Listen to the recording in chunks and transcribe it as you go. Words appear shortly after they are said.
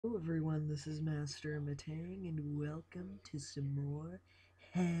Hello everyone, this is Master Matang and welcome to some more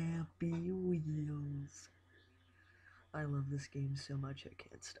Happy Wheels. I love this game so much I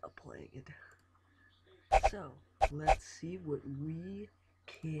can't stop playing it. So, let's see what we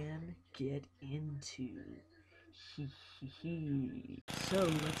can get into. So,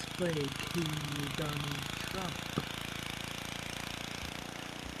 let's play Cool Donald Trump.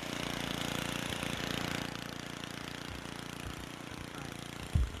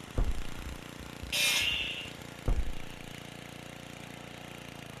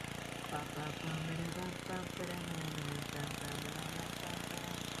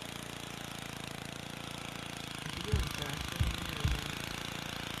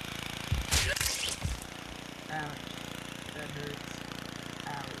 Ouch, that hurts.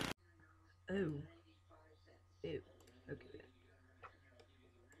 Ow. Oh. Ew. Okay.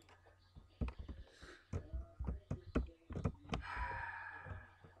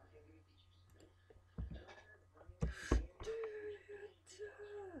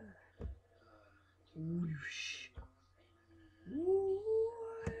 Whoosh.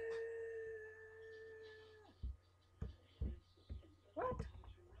 What? I'm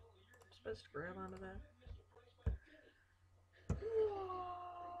supposed to grab onto that?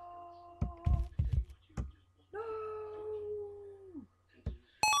 No!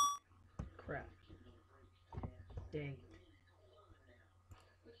 Crap. Dang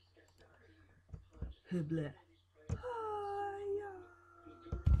it. Blah.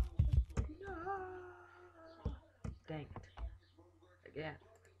 Dang it. Again.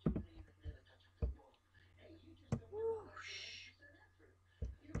 Whoosh.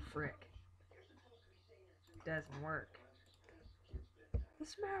 Frick. Doesn't work.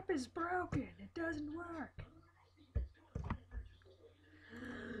 This map is broken. It doesn't work.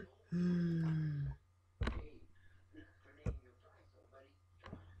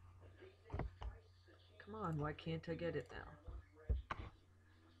 Come on, why can't I get it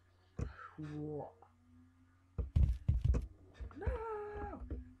now? Whoa. No!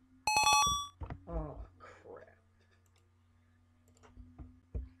 Oh, crap.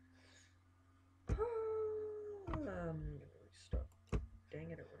 I'm gonna restart. Dang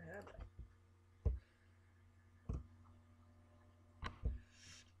it, what happened?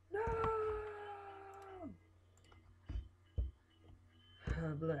 No!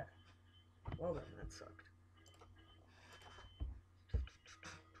 Blah. Well then, that sucked.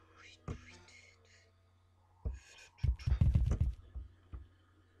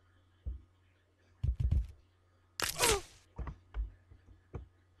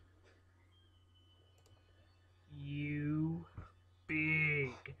 You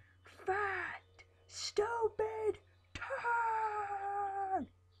big, fat, stupid turd!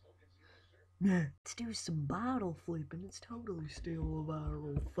 Let's do some bottle flipping. It's totally still a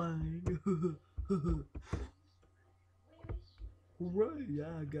viral thing. Hooray,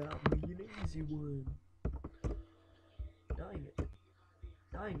 I got me an easy one. Dang it.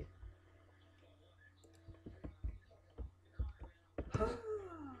 Dang it.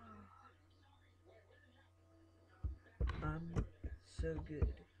 I'm so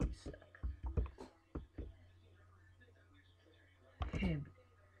good. You suck. Him.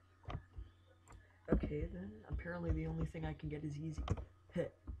 Okay then, apparently the only thing I can get is easy.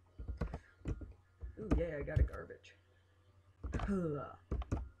 Hit. Ooh, yeah, I got a garbage.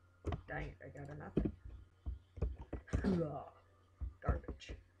 Dang it, I got a nothing.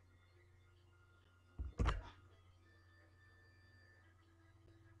 Garbage.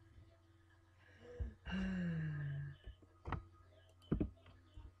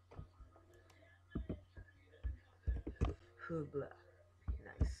 Blah.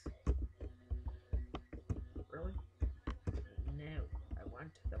 Nice. Really? No, I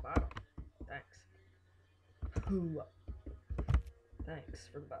want the bottle. Thanks. Thanks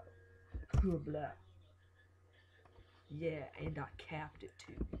for the bottle. Blah. Yeah, and I capped it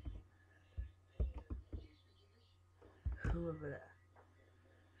too. Blah.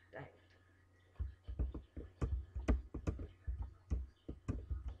 Dang it.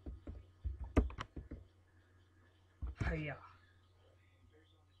 Hiya.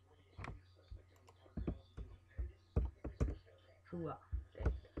 Hooah.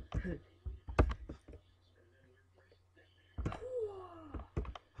 Dang it.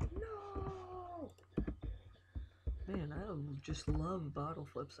 No! Man, I just love bottle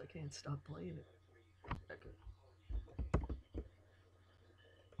flips. I can't stop playing it. Okay.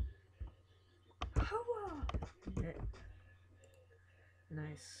 Yeah.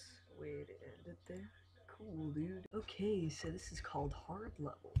 Nice way to end it there. Cool, dude. Okay, so this is called hard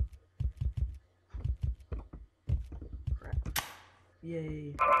level. Crap.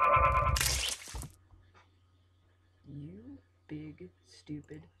 Yay. You big,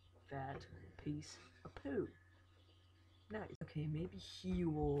 stupid, fat piece of poo. Nice. Okay, maybe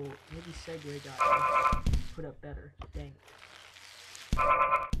Segway got me put up better. Dang.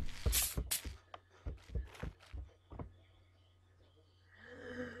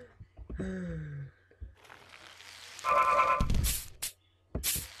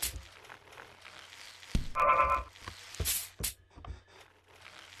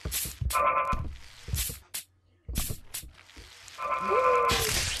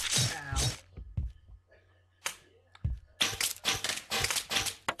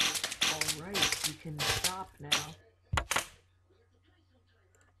 Alright, you can stop now.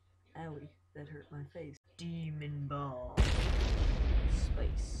 Owie, that hurt my face. Demon Ball.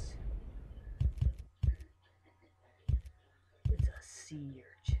 Space. It's a sea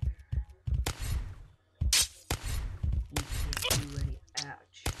urchin. You can't do any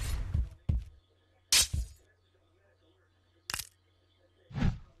ouch.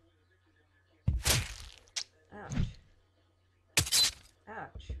 Ouch.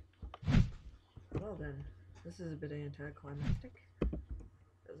 Ouch. Well then, this is a bit anticlimactic.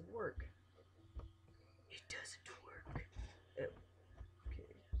 Doesn't work. It doesn't work. Oh,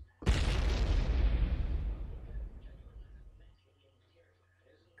 okay.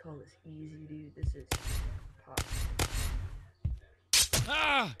 Call this easy, dude. This is pop.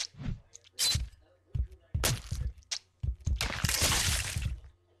 Ah!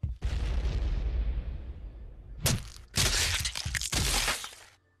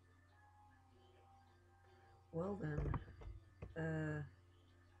 Well then,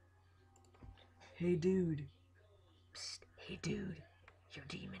 hey dude. Psst, hey dude. Your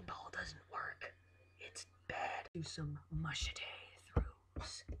demon ball doesn't work. It's bad. Do some machete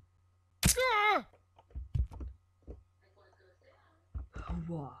throws. Ah!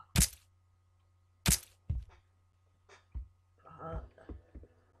 Hurrah.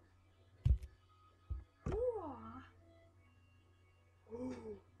 Hurrah.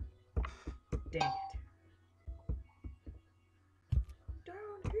 Dang it.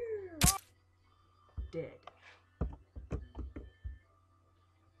 Down here. Dead.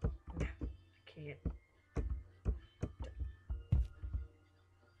 Can't.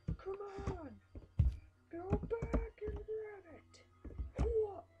 Come on. Go back and grab it.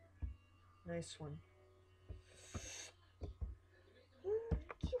 Nice one.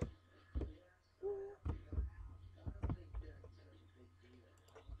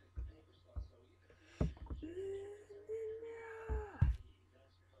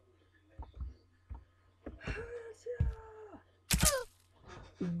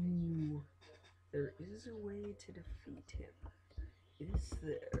 Ooh, there is a way to defeat him. Is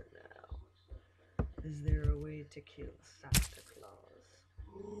there now? Is there a way to kill Santa Claus?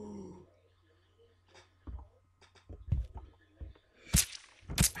 Ooh.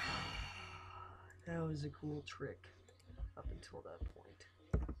 That was a cool trick up until that point.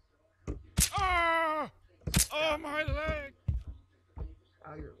 Ah! Oh, my leg!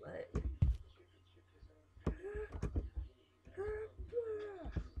 Oh, your leg.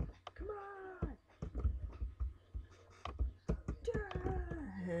 Come on!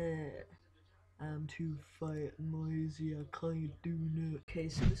 I'm too fat and lazy, I can't do that. Okay,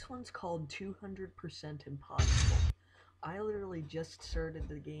 so this one's called 200% Impossible. I literally just started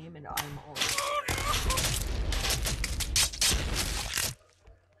the game and I'm already...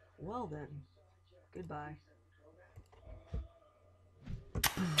 Well then, goodbye.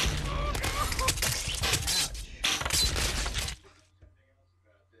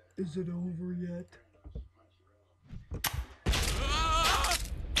 Is it over yet?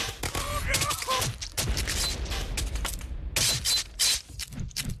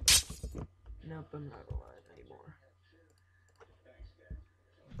 Nope, I'm not alive anymore.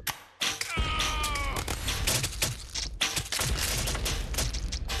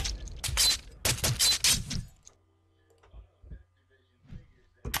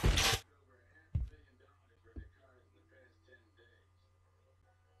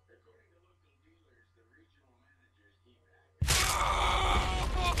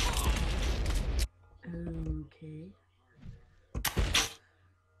 Okay.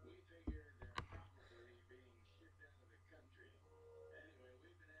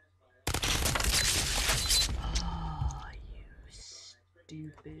 Ah, you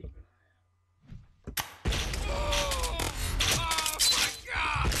stupid. Oh my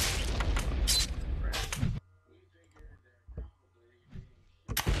God!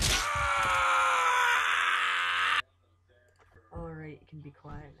 Alright, you can be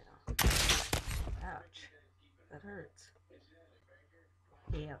quiet now. Ouch. That hurts.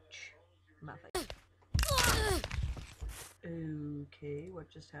 Ouch. Nothing. Okay, what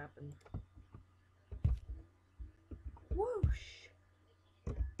just happened? Whoosh!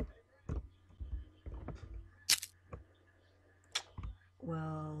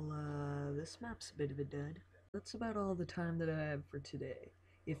 Well, this map's a bit of a dud. That's about all the time that I have for today.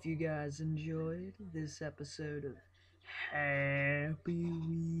 If you guys enjoyed this episode of Happy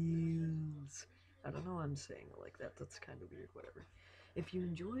Wheels, I don't know why I'm saying it like that, that's kind of weird, whatever. If you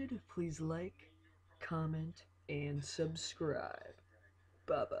enjoyed, please like, comment, and subscribe.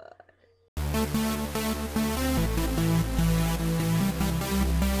 Bye-bye.